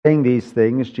Saying these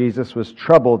things, Jesus was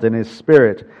troubled in his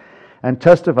spirit and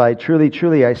testified, "Truly,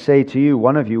 truly, I say to you,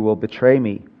 one of you will betray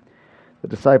me." The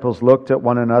disciples looked at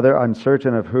one another,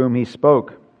 uncertain of whom he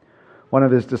spoke. One of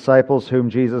his disciples,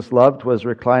 whom Jesus loved, was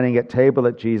reclining at table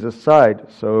at Jesus' side.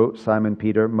 So Simon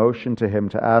Peter motioned to him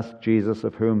to ask Jesus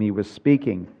of whom he was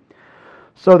speaking.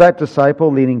 So that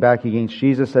disciple, leaning back against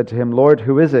Jesus, said to him, "Lord,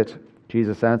 who is it?"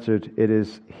 Jesus answered, "It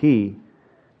is he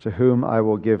to whom I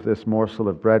will give this morsel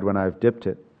of bread when I have dipped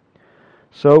it."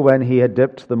 So when he had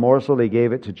dipped the morsel, he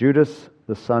gave it to Judas,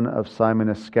 the son of Simon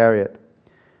Iscariot.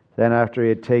 Then after he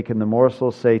had taken the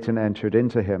morsel, Satan entered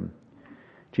into him.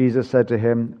 Jesus said to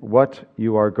him, "What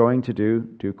you are going to do,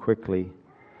 do quickly."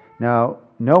 Now,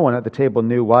 no one at the table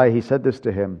knew why he said this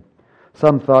to him.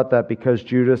 Some thought that because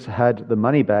Judas had the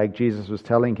money bag, Jesus was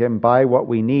telling him, "Buy what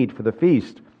we need for the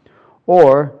feast,"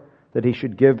 or that he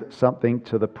should give something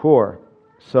to the poor.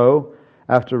 So,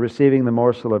 after receiving the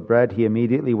morsel of bread, he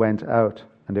immediately went out,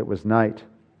 and it was night.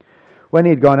 When he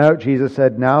had gone out, Jesus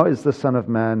said, "Now is the Son of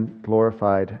Man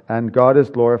glorified, and God is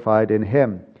glorified in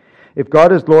him. If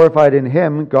God is glorified in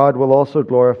him, God will also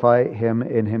glorify him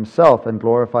in himself, and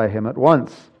glorify him at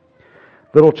once.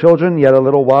 Little children, yet a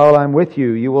little while I am with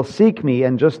you. You will seek me,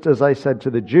 and just as I said to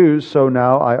the Jews, so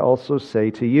now I also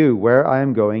say to you, where I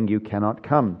am going, you cannot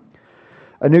come.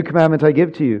 A new commandment I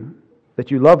give to you, that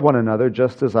you love one another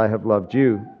just as I have loved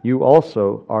you. You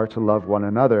also are to love one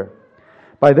another.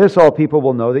 By this all people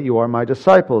will know that you are my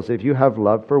disciples, if you have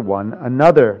love for one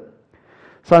another."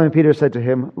 Simon Peter said to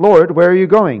him, "Lord, where are you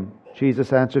going?"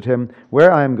 Jesus answered him,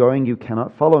 "Where I am going you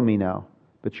cannot follow me now,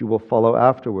 but you will follow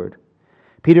afterward."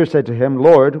 Peter said to him,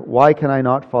 "Lord, why can I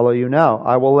not follow you now?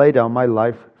 I will lay down my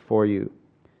life for you."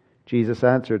 Jesus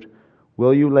answered,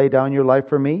 "Will you lay down your life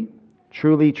for me?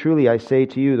 Truly, truly, I say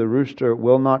to you, the rooster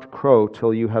will not crow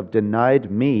till you have denied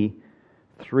me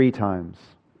 3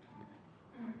 times.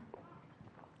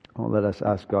 Oh, let us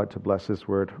ask God to bless His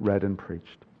word read and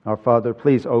preached. Our Father,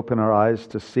 please open our eyes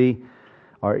to see,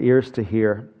 our ears to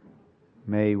hear.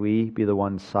 May we be the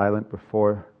ones silent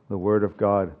before the word of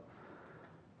God,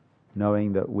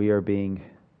 knowing that we are being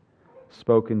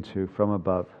spoken to from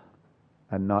above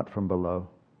and not from below.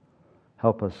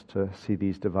 Help us to see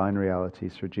these divine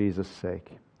realities for Jesus'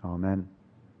 sake. Amen.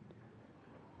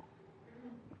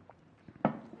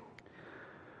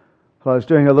 Well, I was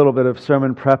doing a little bit of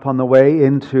sermon prep on the way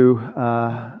in to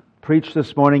preach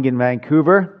this morning in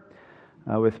Vancouver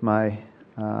with my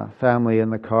family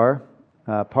in the car,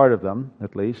 part of them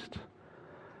at least.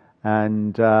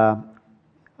 And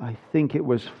I think it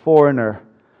was Foreigner,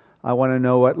 I Want to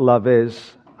Know What Love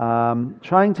Is,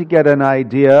 trying to get an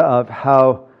idea of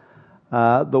how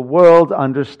the world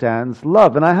understands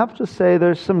love. And I have to say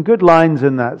there's some good lines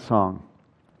in that song.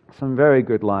 Some very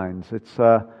good lines. It's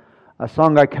a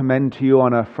song I commend to you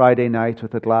on a Friday night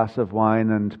with a glass of wine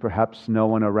and perhaps no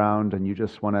one around and you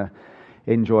just want to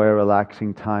enjoy a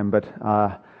relaxing time. But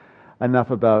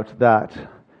enough about that.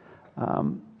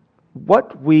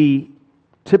 What we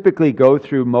typically go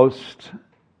through most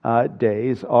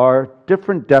days are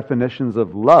different definitions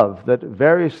of love that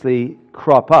variously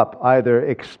crop up, either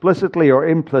explicitly or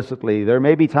implicitly. There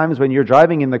may be times when you're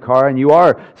driving in the car and you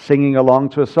are singing along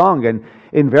to a song, and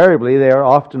invariably they are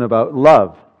often about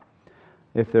love.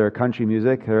 If they're country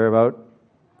music, they're about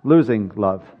losing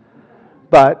love.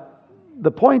 But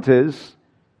the point is,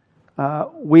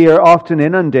 we are often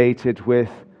inundated with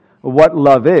what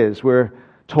love is. We're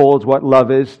told what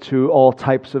love is to all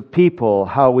types of people,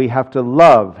 how we have to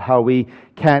love, how we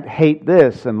can't hate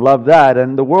this and love that.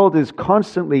 And the world is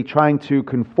constantly trying to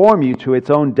conform you to its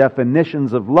own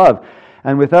definitions of love.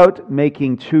 And without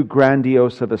making too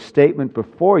grandiose of a statement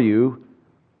before you,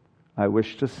 I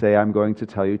wish to say I'm going to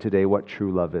tell you today what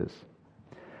true love is.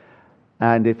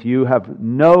 And if you have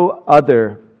no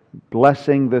other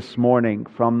blessing this morning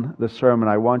from the sermon,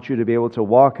 I want you to be able to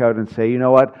walk out and say, you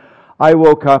know what? I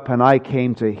woke up and I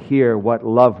came to hear what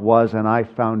love was, and I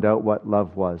found out what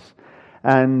love was.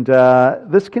 And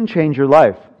this can change your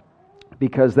life,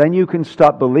 because then you can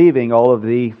stop believing all of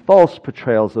the false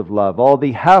portrayals of love, all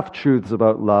the half-truths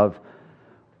about love,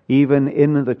 even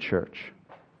in the church.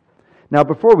 Now,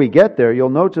 before we get there, you'll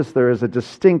notice there is a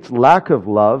distinct lack of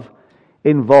love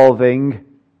involving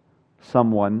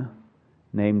someone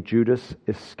named Judas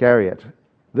Iscariot.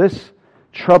 This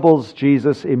troubles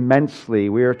Jesus immensely.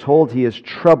 We are told he is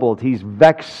troubled. He's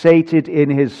vexated in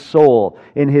his soul,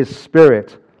 in his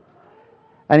spirit.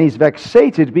 And he's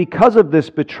vexated because of this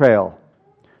betrayal.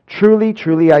 Truly,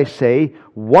 truly, I say,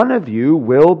 one of you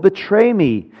will betray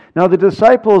me. Now, the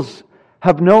disciples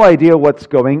have no idea what's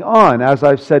going on. As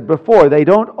I've said before, they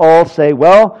don't all say,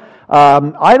 well,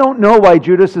 I don't know why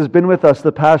Judas has been with us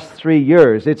the past 3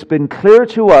 years. It's been clear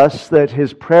to us that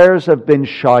his prayers have been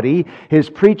shoddy, his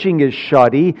preaching is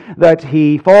shoddy, that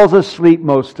he falls asleep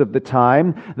most of the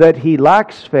time, that he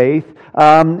lacks faith.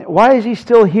 Why is he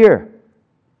still here?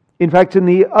 In fact, in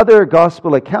the other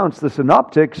gospel accounts, the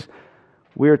synoptics,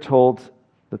 we're told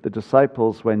that the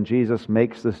disciples, when Jesus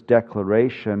makes this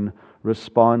declaration,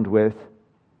 respond with,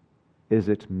 "Is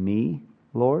it me,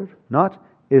 Lord?" Not,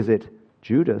 "Is it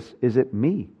Judas? Is it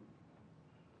me?"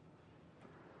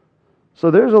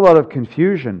 So there's a lot of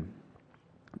confusion.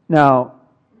 Now,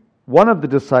 one of the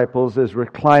disciples is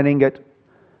reclining at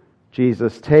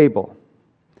Jesus' table.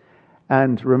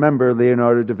 And remember,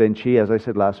 Leonardo da Vinci, as I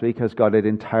said last week, has got it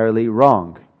entirely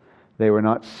wrong. They were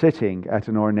not sitting at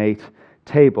an ornate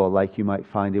table like you might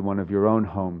find in one of your own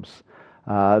homes.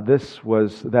 This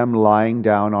was them lying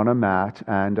down on a mat,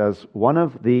 and as one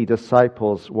of the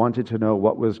disciples wanted to know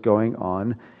what was going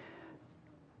on,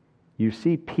 you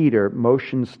see Peter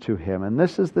motions to him, and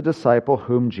this is the disciple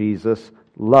whom Jesus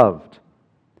loved.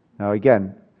 Now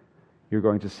again, you're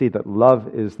going to see that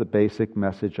love is the basic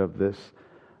message of this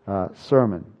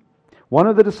sermon. One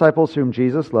of the disciples whom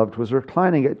Jesus loved was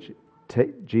reclining at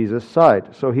Jesus'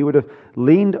 side. So he would have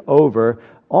leaned over,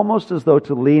 almost as though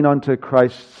to lean onto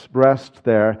Christ's breast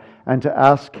there and to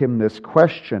ask him this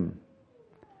question.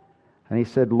 And he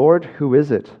said, "Lord, who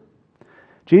is it?"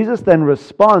 Jesus then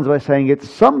responds by saying, "It's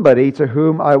somebody to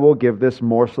whom I will give this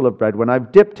morsel of bread when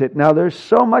I've dipped it." Now there's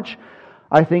so much,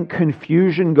 I think,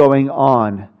 confusion going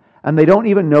on, and they don't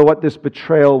even know what this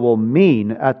betrayal will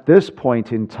mean at this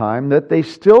point in time, that they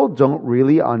still don't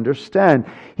really understand.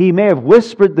 He may have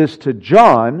whispered this to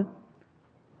John,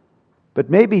 but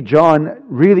maybe John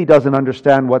really doesn't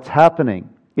understand what's happening.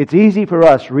 It's easy for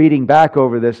us reading back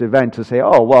over this event to say,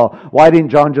 "Oh, well, why didn't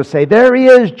John just say, 'There he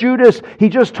is, Judas. He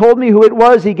just told me who it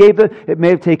was. He gave the..." It may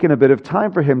have taken a bit of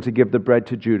time for him to give the bread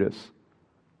to Judas.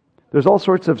 There's all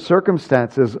sorts of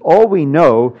circumstances. All we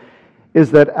know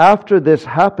is that after this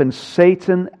happened,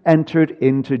 Satan entered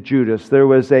into Judas. There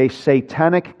was a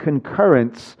satanic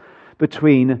concurrence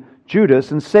between Judas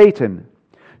and Satan.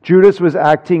 Judas was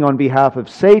acting on behalf of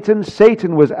Satan.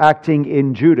 Satan was acting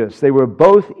in Judas. They were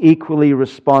both equally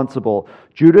responsible.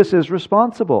 Judas is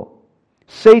responsible.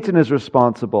 Satan is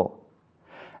responsible.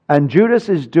 And Judas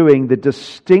is doing the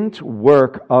distinct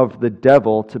work of the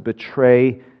devil to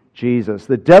betray Jesus.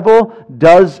 The devil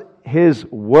does his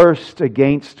worst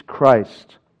against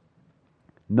Christ,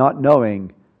 not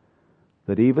knowing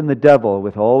that even the devil,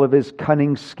 with all of his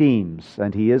cunning schemes,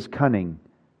 and he is cunning,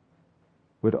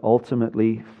 would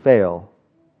ultimately fail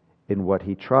in what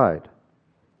he tried.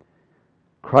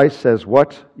 Christ says,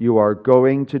 "What you are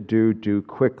going to do, do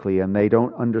quickly," and they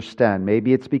don't understand.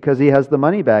 Maybe it's because he has the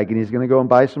money bag and he's going to go and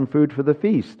buy some food for the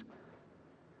feast.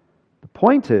 The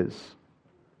point is,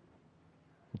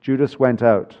 Judas went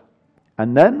out.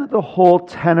 And then the whole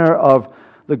tenor of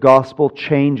the gospel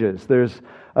changes. There's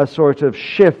a sort of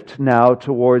shift now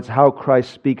towards how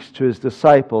Christ speaks to his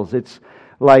disciples. It's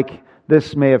like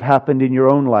this may have happened in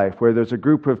your own life, where there's a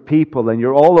group of people and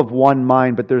you're all of one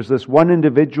mind, but there's this one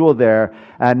individual there,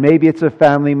 and maybe it's a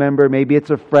family member, maybe it's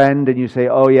a friend, and you say,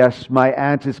 "Oh yes, my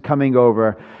aunt is coming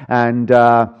over, and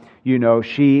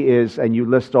she is," and you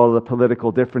list all the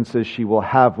political differences she will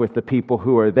have with the people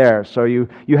who are there. So you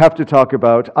have to talk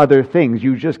about other things.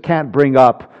 You just can't bring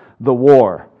up the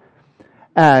war.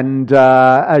 And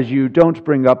as you don't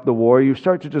bring up the war, you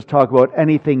start to just talk about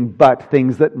anything but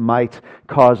things that might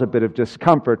cause a bit of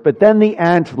discomfort. But then the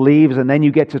aunt leaves, and then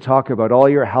you get to talk about all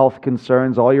your health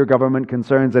concerns, all your government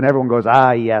concerns, and everyone goes,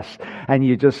 "Ah, yes." And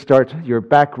you just start your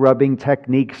back-rubbing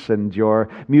techniques and your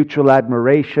mutual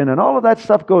admiration, and all of that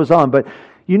stuff goes on. But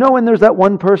you know when there's that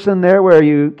one person there where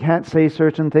you can't say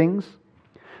certain things?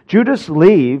 Judas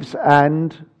leaves,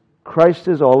 and Christ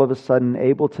is all of a sudden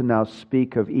able to now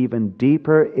speak of even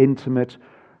deeper, intimate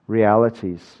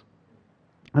realities.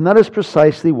 And that is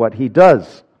precisely what he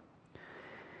does.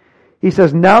 He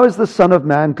says, "Now is the Son of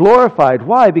Man glorified."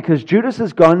 Why? Because Judas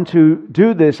has gone to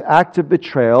do this act of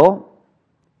betrayal,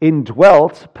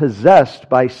 indwelt, possessed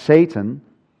by Satan,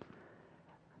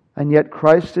 and yet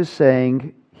Christ is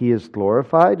saying he is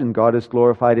glorified and God is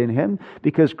glorified in him,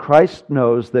 because Christ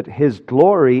knows that his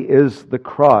glory is the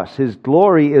cross. His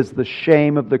glory is the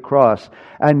shame of the cross.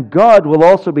 And God will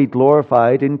also be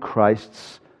glorified in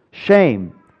Christ's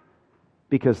shame,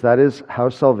 because that is how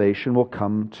salvation will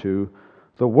come to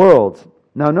the world.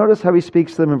 Now notice how he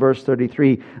speaks to them in verse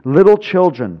 33. "Little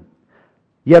children,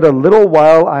 yet a little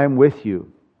while I am with you.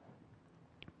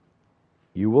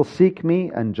 You will seek me,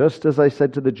 and just as I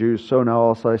said to the Jews, so now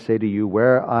also I say to you,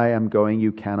 where I am going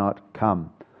you cannot come."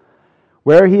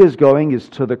 Where he is going is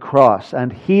to the cross,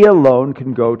 and he alone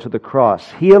can go to the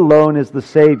cross. He alone is the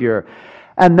Savior.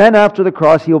 And then after the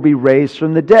cross, he will be raised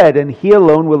from the dead, and he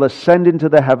alone will ascend into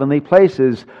the heavenly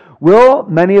places. Will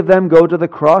many of them go to the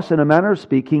cross? In a manner of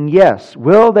speaking, yes.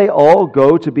 Will they all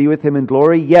go to be with him in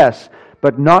glory? Yes,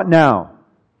 but not now.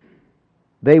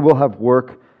 They will have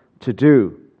work to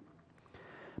do.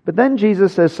 But then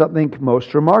Jesus says something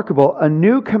most remarkable. A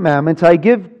new commandment I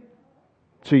give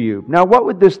to you. Now, what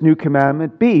would this new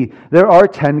commandment be? There are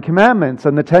 10 commandments,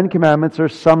 and the 10 commandments are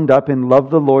summed up in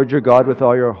love the Lord your God with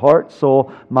all your heart,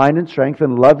 soul, mind, and strength,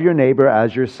 and love your neighbor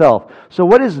as yourself. So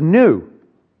what is new?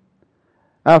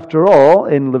 After all,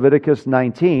 in Leviticus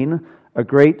 19, a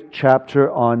great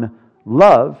chapter on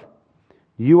love,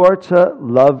 you are to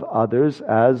love others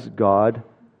as God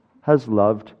has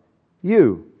loved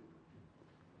you.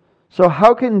 So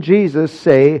how can Jesus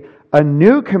say, a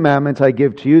new commandment I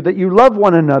give to you, that you love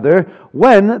one another,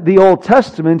 when the Old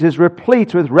Testament is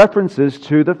replete with references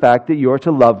to the fact that you are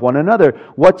to love one another?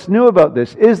 What's new about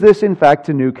this? Is this in fact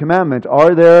a new commandment?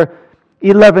 Are there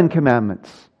 11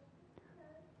 commandments?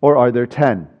 Or are there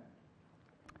 10?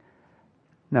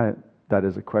 Now, that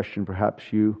is a question perhaps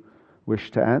you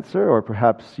wish to answer, or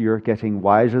perhaps you're getting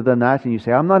wiser than that and you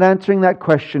say, I'm not answering that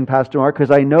question, Pastor Mark, because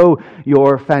I know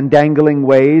your fandangling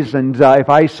ways, and if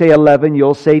I say 11,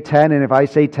 you'll say 10, and if I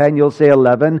say 10, you'll say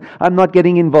 11. I'm not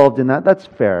getting involved in that. That's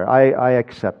fair. I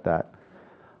accept that.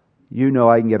 You know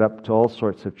I can get up to all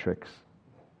sorts of tricks.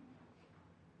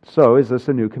 So, is this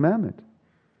a new commandment?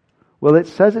 Well, it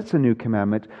says it's a new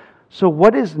commandment. So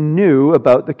what is new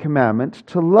about the commandment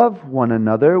to love one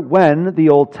another when the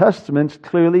Old Testament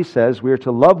clearly says we are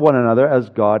to love one another as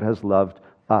God has loved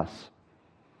us?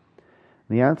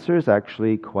 The answer is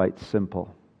actually quite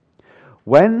simple.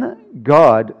 When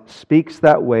God speaks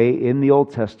that way in the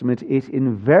Old Testament, it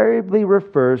invariably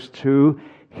refers to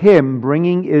Him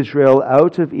bringing Israel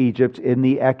out of Egypt in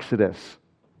the Exodus.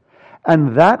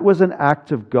 And that was an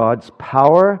act of God's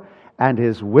power and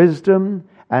His wisdom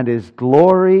and His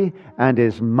glory, and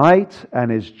His might,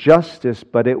 and His justice,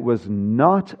 but it was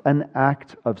not an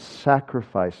act of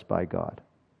sacrifice by God.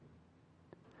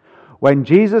 When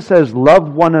Jesus says,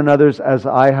 love one another as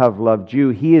I have loved you,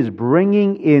 He is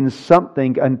bringing in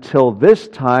something until this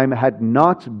time had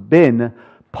not been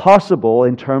possible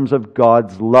in terms of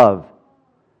God's love.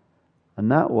 And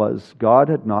that was, God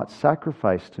had not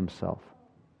sacrificed Himself.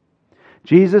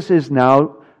 Jesus is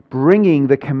now bringing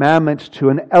the commandment to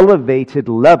an elevated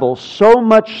level, so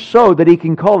much so that He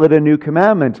can call it a new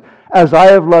commandment, as I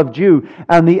have loved you.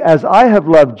 And the as I have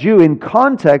loved you in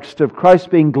context of Christ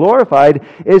being glorified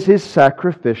is His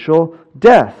sacrificial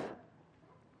death.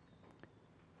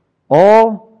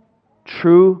 All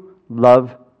true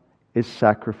love is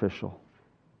sacrificial.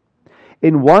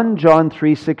 In 1 John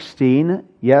 3:16,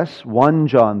 yes, 1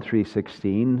 John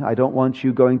 3:16. I don't want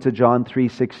you going to John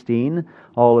 3:16,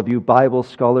 all of you Bible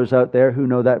scholars out there who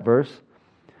know that verse.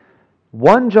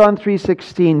 1 John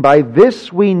 3:16, by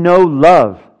this we know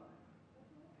love,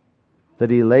 that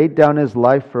He laid down His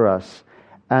life for us,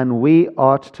 and we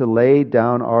ought to lay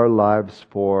down our lives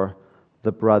for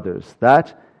the brothers.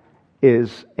 That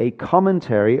is a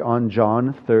commentary on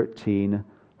John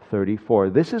 13:34.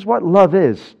 This is what love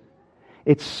is.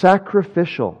 It's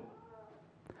sacrificial.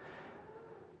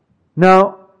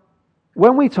 Now,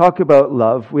 when we talk about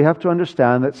love, we have to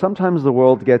understand that sometimes the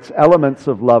world gets elements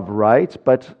of love right,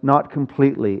 but not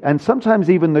completely. And sometimes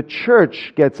even the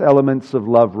church gets elements of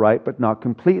love right, but not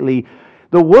completely.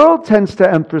 The world tends to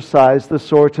emphasize the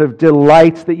sort of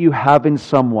delight that you have in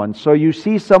someone. So you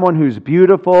see someone who's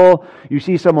beautiful, you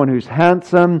see someone who's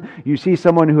handsome, you see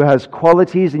someone who has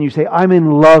qualities, and you say, I'm in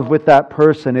love with that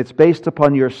person. It's based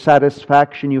upon your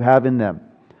satisfaction you have in them.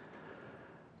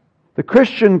 The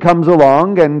Christian comes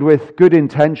along and with good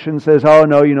intention says, oh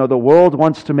no, the world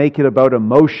wants to make it about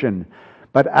emotion.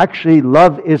 But actually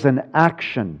love is an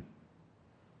action.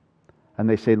 And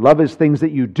they say love is things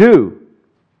that you do.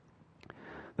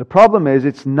 The problem is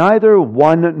it's neither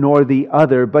one nor the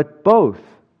other, but both.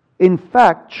 In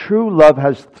fact, true love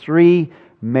has 3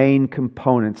 main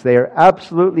components. They are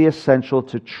absolutely essential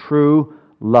to true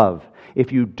love.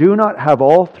 If you do not have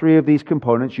all 3 of these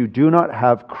components, you do not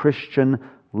have Christian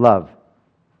love.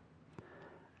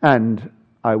 And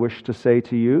I wish to say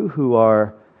to you who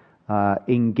are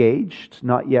engaged,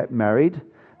 not yet married,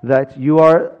 that you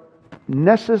are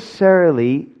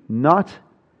necessarily not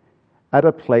at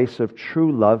a place of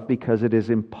true love because it is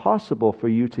impossible for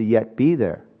you to yet be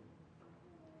there.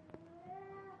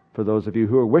 For those of you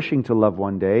who are wishing to love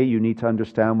one day, you need to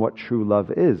understand what true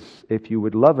love is, if you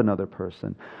would love another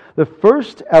person. The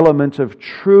first element of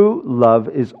true love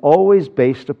is always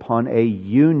based upon a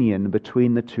union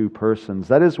between the two persons.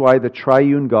 That is why the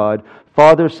triune God,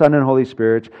 Father, Son, and Holy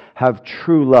Spirit, have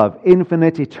true love,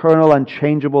 infinite, eternal,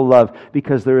 unchangeable love,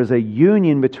 because there is a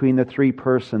union between the three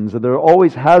persons. There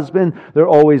always has been, there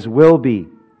always will be.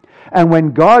 And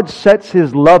when God sets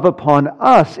His love upon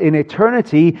us in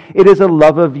eternity, it is a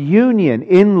love of union.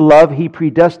 In love, He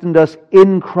predestined us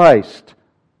in Christ.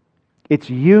 It's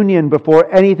union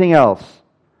before anything else.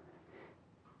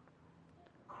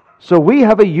 So we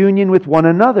have a union with one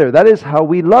another. That is how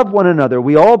we love one another.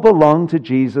 We all belong to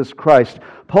Jesus Christ.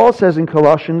 Paul says in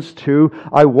Colossians 2,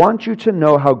 I want you to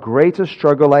know how great a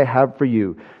struggle I have for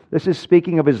you. This is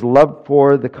speaking of his love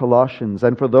for the Colossians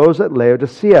and for those at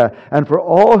Laodicea and for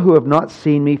all who have not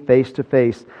seen me face to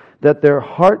face, that their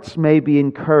hearts may be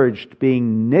encouraged,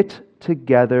 being knit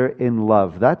together in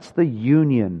love. That's the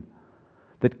union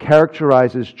that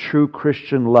characterizes true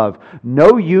Christian love.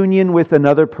 No union with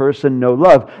another person, no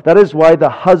love. That is why the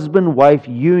husband-wife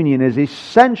union is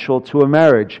essential to a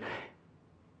marriage,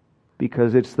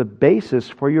 because it's the basis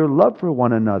for your love for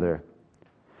one another.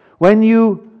 When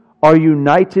you are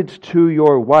united to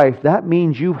your wife, that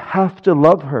means you have to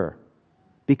love her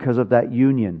because of that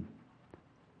union.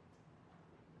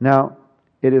 Now,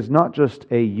 it is not just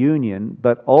a union,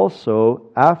 but also,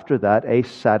 after that, a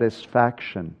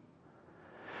satisfaction.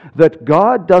 That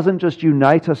God doesn't just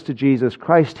unite us to Jesus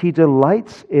Christ, He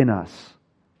delights in us.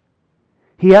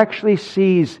 He actually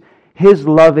sees His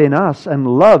love in us and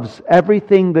loves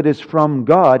everything that is from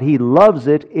God. He loves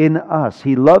it in us.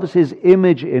 He loves His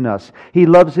image in us. He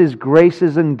loves His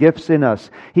graces and gifts in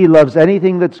us. He loves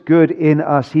anything that's good in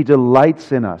us. He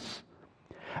delights in us.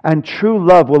 And true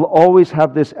love will always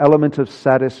have this element of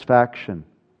satisfaction.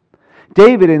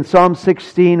 David in Psalm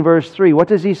 16 verse 3, what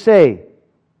does he say?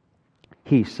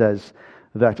 He says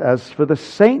that as for the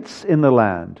saints in the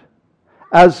land,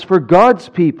 as for God's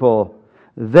people,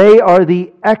 they are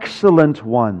the excellent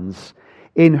ones,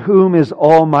 in whom is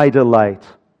all my delight.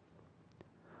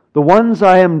 The ones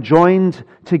I am joined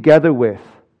together with,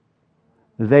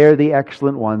 they are the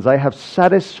excellent ones. I have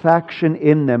satisfaction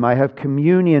in them. I have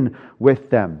communion with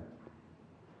them.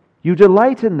 You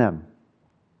delight in them.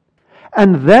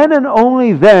 And then and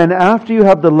only then, after you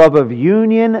have the love of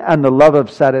union and the love of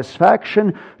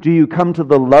satisfaction, do you come to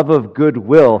the love of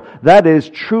goodwill. That is,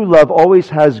 true love always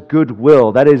has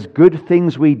goodwill. That is, good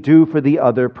things we do for the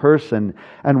other person.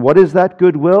 And what is that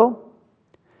goodwill?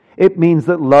 It means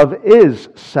that love is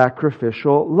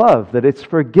sacrificial love, that it's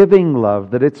forgiving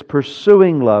love, that it's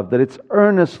pursuing love, that it's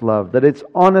earnest love, that it's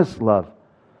honest love.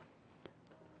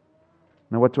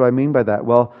 Now, what do I mean by that?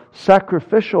 Well,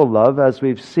 sacrificial love, as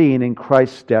we've seen in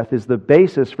Christ's death, is the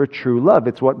basis for true love.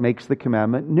 It's what makes the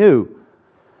commandment new.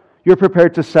 You're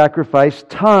prepared to sacrifice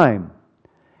time,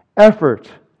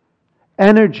 effort,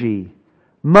 energy,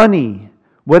 money,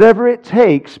 whatever it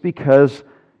takes, because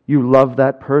you love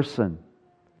that person.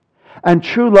 And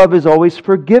true love is always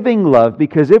forgiving love,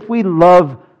 because if we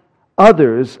love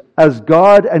others as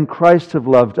God and Christ have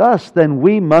loved us, then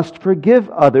we must forgive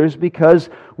others because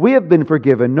we have been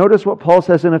forgiven. Notice what Paul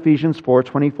says in Ephesians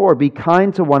 4:24. Be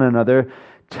kind to one another,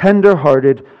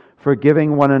 tender-hearted,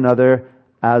 forgiving one another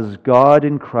as God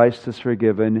in Christ has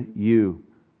forgiven you.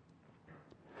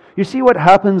 You see what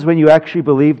happens when you actually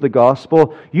believe the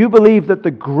gospel? You believe that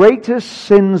the greatest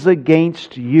sins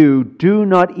against you do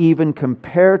not even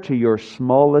compare to your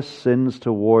smallest sins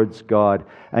towards God,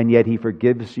 and yet He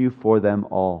forgives you for them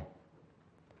all.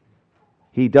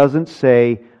 He doesn't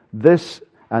say, this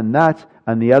and that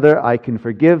and the other I can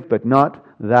forgive, but not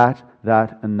that,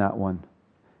 and that one.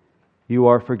 You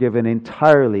are forgiven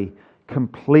entirely,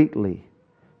 completely,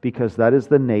 because that is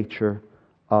the nature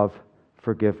of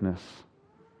forgiveness.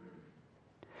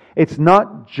 It's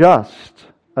not just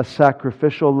a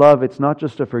sacrificial love. It's not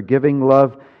just a forgiving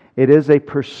love. It is a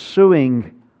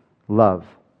pursuing love.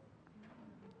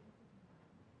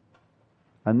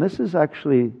 And this is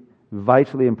actually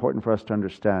vitally important for us to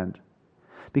understand.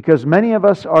 Because many of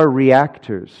us are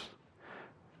reactors.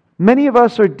 Many of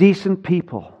us are decent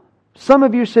people. Some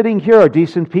of you sitting here are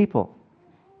decent people.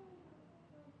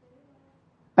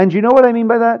 And you know what I mean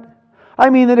by that? I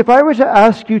mean that if I were to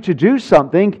ask you to do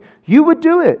something, you would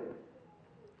do it.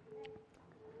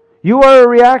 You are a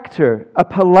reactor, a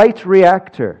polite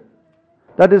reactor.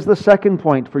 That is the second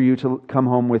point for you to come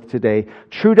home with today.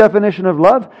 True definition of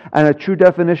love and a true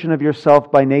definition of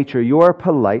yourself by nature. You are a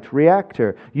polite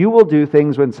reactor. You will do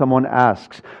things when someone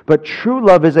asks. But true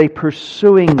love is a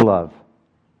pursuing love.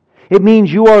 It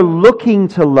means you are looking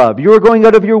to love. You are going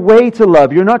out of your way to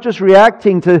love. You're not just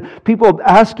reacting to people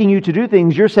asking you to do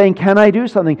things. You're saying, can I do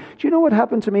something? Do you know what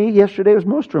happened to me yesterday? It was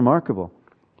most remarkable.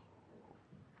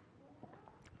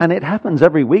 And it happens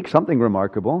every week, something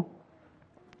remarkable.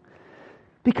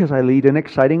 Because I lead an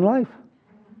exciting life.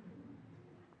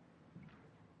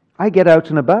 I get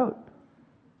out and about.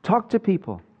 Talk to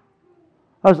people.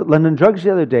 I was at London Drugs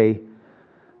the other day,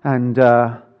 and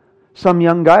some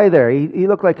young guy there, he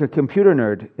looked like a computer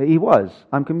nerd. He was.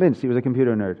 I'm convinced he was a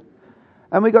computer nerd.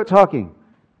 And we got talking.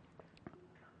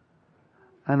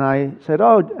 And I said,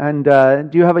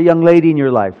 do you have a young lady in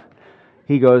your life?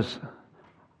 He goes,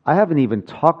 I haven't even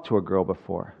talked to a girl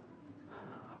before.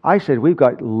 I said, we've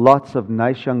got lots of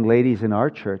nice young ladies in our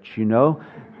church, you know.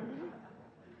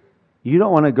 You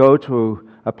don't want to go to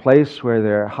a place where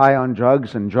they're high on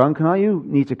drugs and drunk, and all you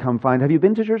need to come find. Have you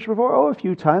been to church before? Oh, a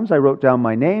few times. I wrote down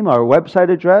my name, our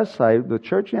website address, the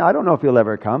church name. I don't know if you'll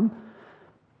ever come.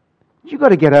 You got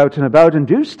to get out and about and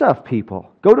do stuff,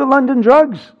 people. Go to London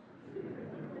Drugs.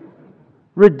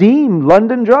 Redeem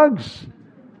London Drugs.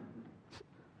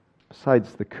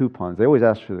 Besides the coupons. They always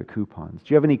ask for the coupons.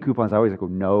 Do you have any coupons? I always go,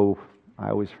 no. I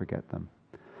always forget them.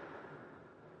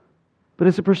 But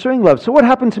it's a pursuing love. So what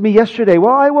happened to me yesterday?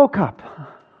 Well, I woke up.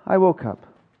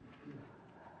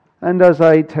 And as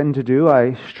I tend to do,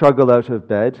 I struggled out of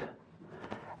bed.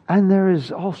 And there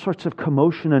is all sorts of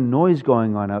commotion and noise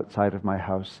going on outside of my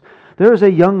house. There is a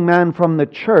young man from the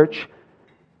church,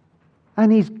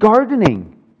 and he's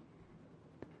gardening.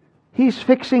 He's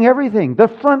fixing everything. The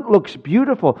front looks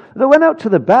beautiful. They went out to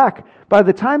the back. By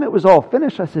the time it was all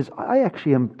finished, I says, I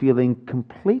actually am feeling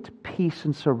complete peace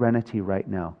and serenity right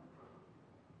now.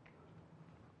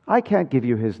 I can't give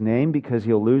you his name because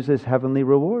he'll lose his heavenly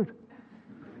reward.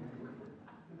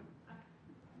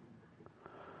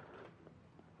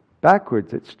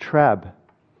 Backwards, it's Trab.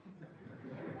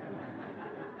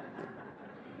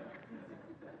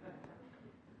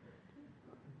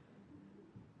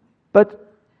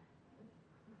 But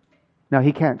now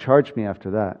he can't charge me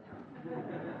after that.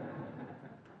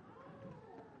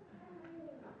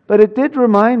 But it did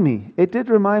remind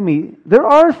me, there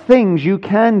are things you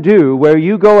can do where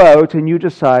you go out and you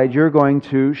decide you're going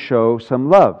to show some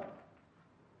love.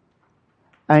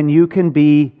 And you can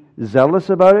be zealous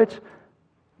about it,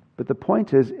 but the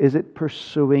point is it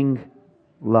pursuing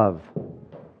love?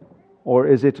 Or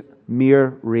is it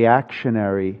mere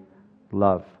reactionary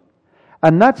love?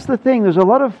 And that's the thing, there's a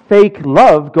lot of fake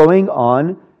love going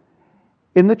on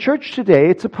in the church today.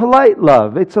 It's a polite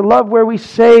love. It's a love where we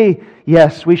say,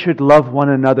 yes, we should love one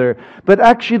another. But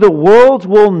actually the world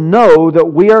will know that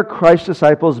we are Christ's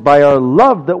disciples by our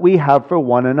love that we have for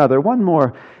one another. One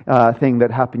more thing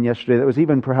that happened yesterday that was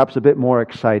even perhaps a bit more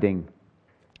exciting.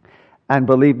 And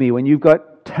believe me, when you've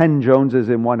got 10 Joneses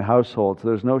in one household,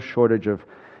 there's no shortage of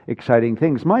exciting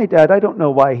things. My dad, I don't know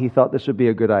why he thought this would be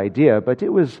a good idea, but it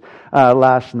was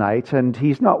last night, and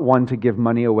he's not one to give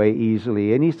money away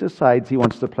easily, and he decides he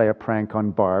wants to play a prank on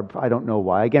Barb. I don't know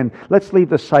why. Again, let's leave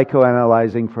the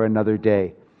psychoanalyzing for another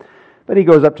day. But he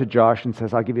goes up to Josh and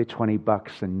says, I'll give you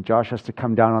 $20. And Josh has to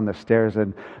come down on the stairs,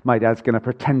 and my dad's going to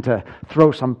pretend to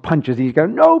throw some punches. He's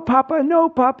going, no, Papa, and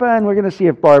we're going to see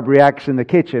if Barb reacts in the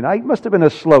kitchen. It must have been a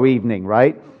slow evening,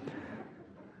 right?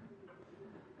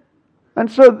 And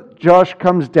so Josh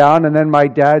comes down, and then my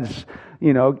dad's,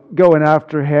 going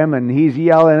after him, and he's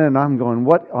yelling, and I'm going,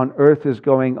 what on earth is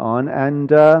going on? And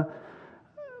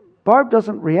Barb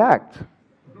doesn't react.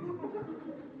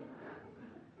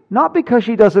 Not because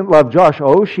she doesn't love Josh.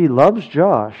 Oh, she loves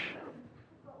Josh.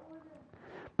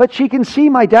 But she can see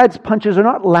my dad's punches are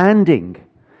not landing.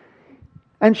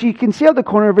 And she can see out the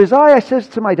corner of his eye. I says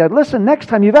to my dad, listen, next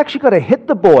time you've actually got to hit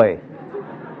the boy.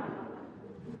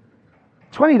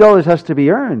 $20 has to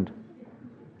be earned.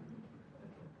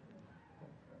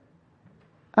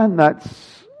 And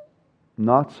that's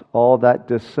not all that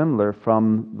dissimilar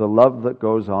from the love that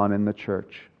goes on in the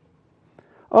church.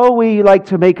 Oh, we like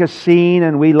to make a scene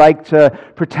and we like to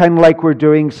pretend like we're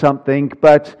doing something,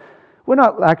 but we're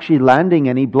not actually landing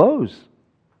any blows.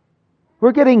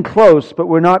 We're getting close, but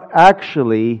we're not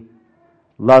actually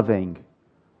loving.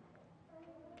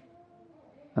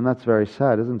 And that's very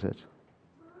sad, isn't it?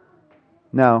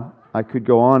 Now, I could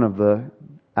go on of the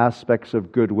aspects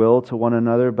of goodwill to one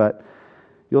another, but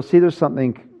you'll see there's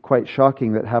something quite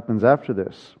shocking that happens after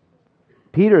this.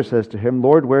 Peter says to him,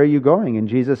 Lord, where are you going? And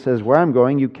Jesus says, where I'm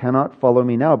going, you cannot follow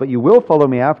me now, but you will follow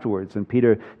me afterwards. And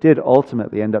Peter did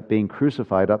ultimately end up being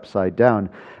crucified upside down.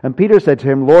 And Peter said to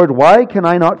him, Lord, why can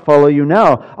I not follow you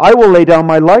now? I will lay down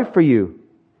my life for you.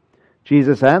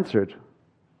 Jesus answered,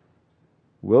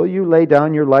 Will you lay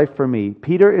down your life for me?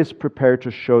 Peter is prepared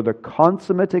to show the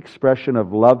consummate expression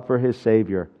of love for his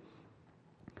Savior.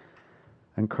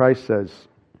 And Christ says,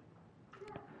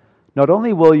 not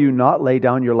only will you not lay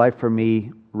down your life for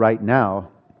me right now,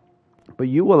 but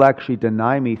you will actually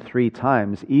deny me 3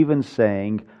 times, even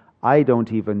saying, I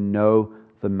don't even know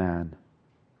the man.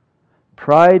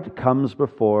 Pride comes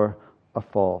before a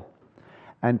fall.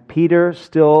 And Peter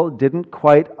still didn't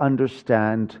quite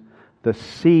understand the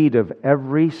seed of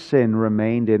every sin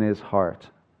remained in his heart.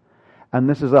 And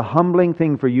this is a humbling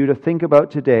thing for you to think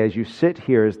about today as you sit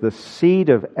here, as the seed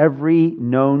of every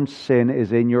known sin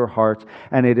is in your heart,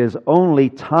 and it is only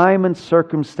time and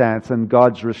circumstance and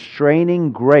God's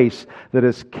restraining grace that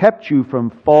has kept you from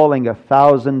falling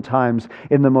 1,000 times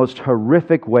in the most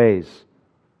horrific ways.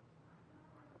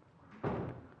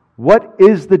 What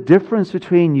is the difference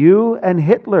between you and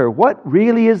Hitler? What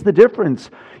really is the difference?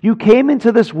 You came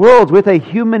into this world with a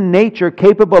human nature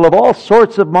capable of all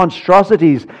sorts of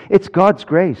monstrosities. It's God's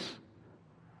grace.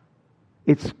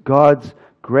 It's God's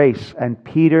grace. And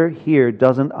Peter here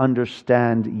doesn't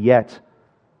understand yet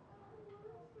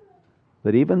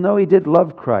that even though he did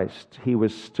love Christ, he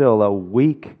was still a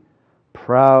weak,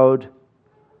 proud,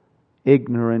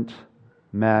 ignorant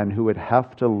man who would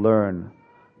have to learn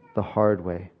the hard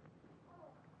way.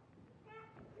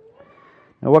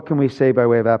 Now, what can we say by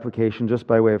way of application, just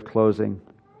by way of closing?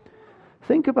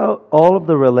 Think about all of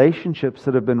the relationships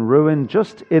that have been ruined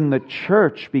just in the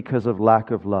church because of lack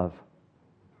of love.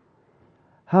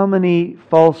 How many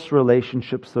false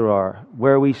relationships there are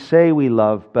where we say we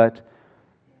love, but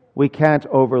we can't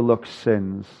overlook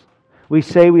sins. We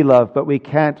say we love, but we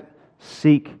can't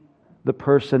seek the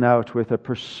person out with a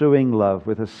pursuing love,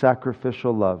 with a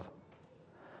sacrificial love.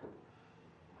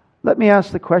 Let me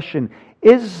ask the question,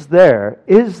 is there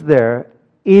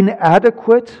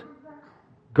inadequate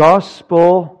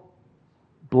gospel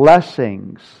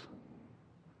blessings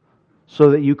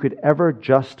so that you could ever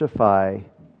justify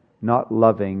not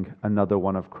loving another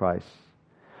one of Christ?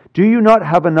 Do you not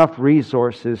have enough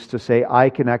resources to say,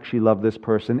 I can actually love this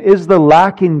person? Is the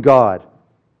lack in God?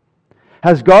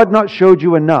 Has God not showed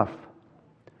you enough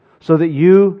so that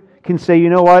you can say, you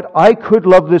know what, I could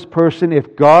love this person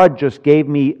if God just gave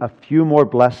me a few more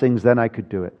blessings, then I could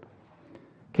do it?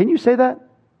 Can you say that?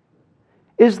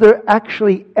 Is there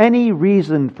actually any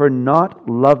reason for not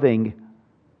loving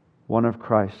one of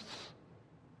Christ's?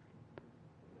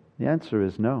 The answer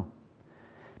is no.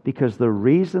 Because the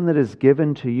reason that is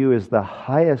given to you is the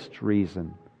highest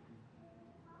reason.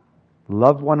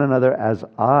 Love one another as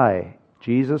I,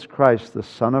 Jesus Christ, the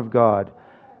Son of God,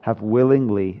 have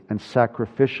willingly and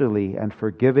sacrificially and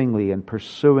forgivingly and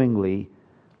pursuingly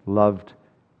loved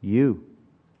you.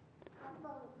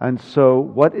 And so,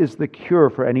 what is the cure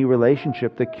for any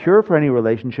relationship? The cure for any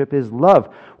relationship is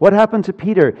love. What happened to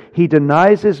Peter? He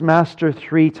denies his master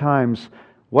 3 times.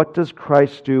 What does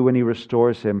Christ do when he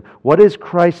restores him? What is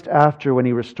Christ after when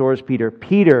he restores Peter?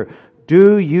 Peter,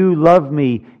 do you love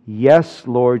me? Yes,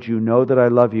 Lord, you know that I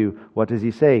love you. What does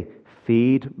he say?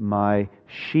 Feed my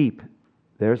sheep.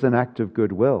 There's an act of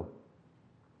goodwill.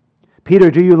 Peter,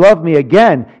 do you love me?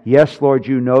 Again, yes, Lord,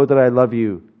 you know that I love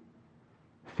you.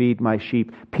 Feed my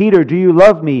sheep. Peter, do you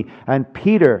love me? And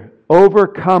Peter,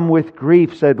 overcome with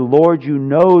grief, said, Lord, you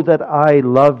know that I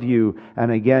love you.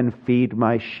 And again, feed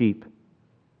my sheep.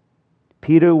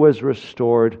 Peter was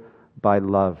restored by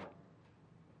love.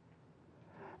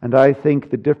 And I think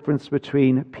the difference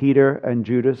between Peter and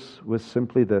Judas was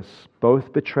simply this.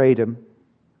 Both betrayed him.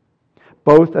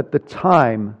 Both at the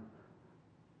time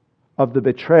of the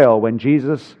betrayal, when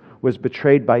Jesus was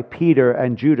betrayed by Peter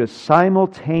and Judas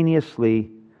simultaneously,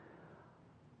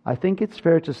 I think it's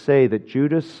fair to say that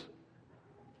Judas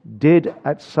did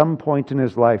at some point in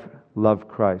his life love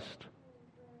Christ.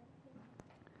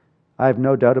 I have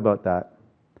no doubt about that.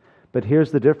 But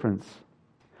here's the difference.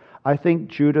 I think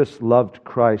Judas loved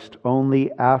Christ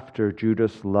only after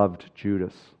Judas loved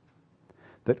Judas.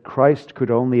 That Christ could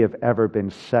only have ever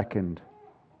been second.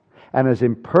 And as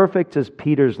imperfect as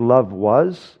Peter's love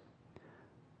was,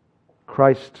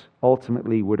 Christ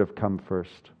ultimately would have come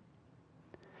first.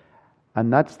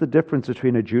 And that's the difference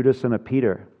between a Judas and a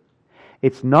Peter.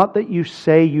 It's not that you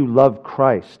say you love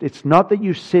Christ. It's not that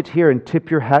you sit here and tip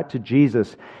your hat to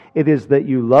Jesus. It is that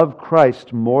you love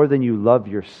Christ more than you love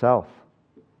yourself.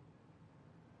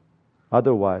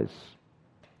 Otherwise,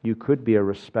 you could be a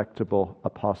respectable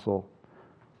apostle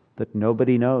that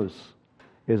nobody knows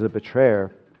is a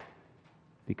betrayer,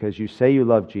 because you say you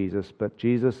love Jesus, but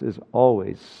Jesus is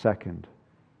always second.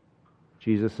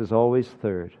 Jesus is always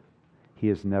third. He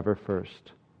is never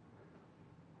first.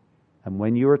 And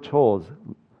when you are told,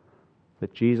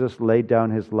 that Jesus laid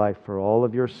down His life for all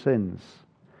of your sins,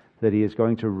 that He is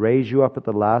going to raise you up at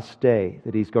the last day,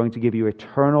 that He's going to give you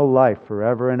eternal life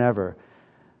forever and ever.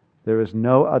 There is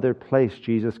no other place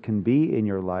Jesus can be in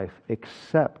your life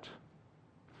except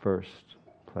first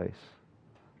place.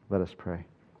 Let us pray.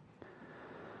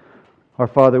 Our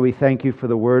Father, we thank You for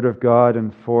the Word of God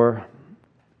and for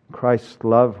Christ's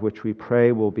love, which we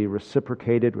pray will be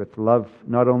reciprocated with love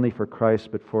not only for Christ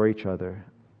but for each other.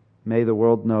 May the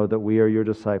world know that we are Your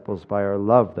disciples by our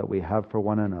love that we have for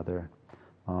one another.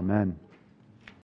 Amen.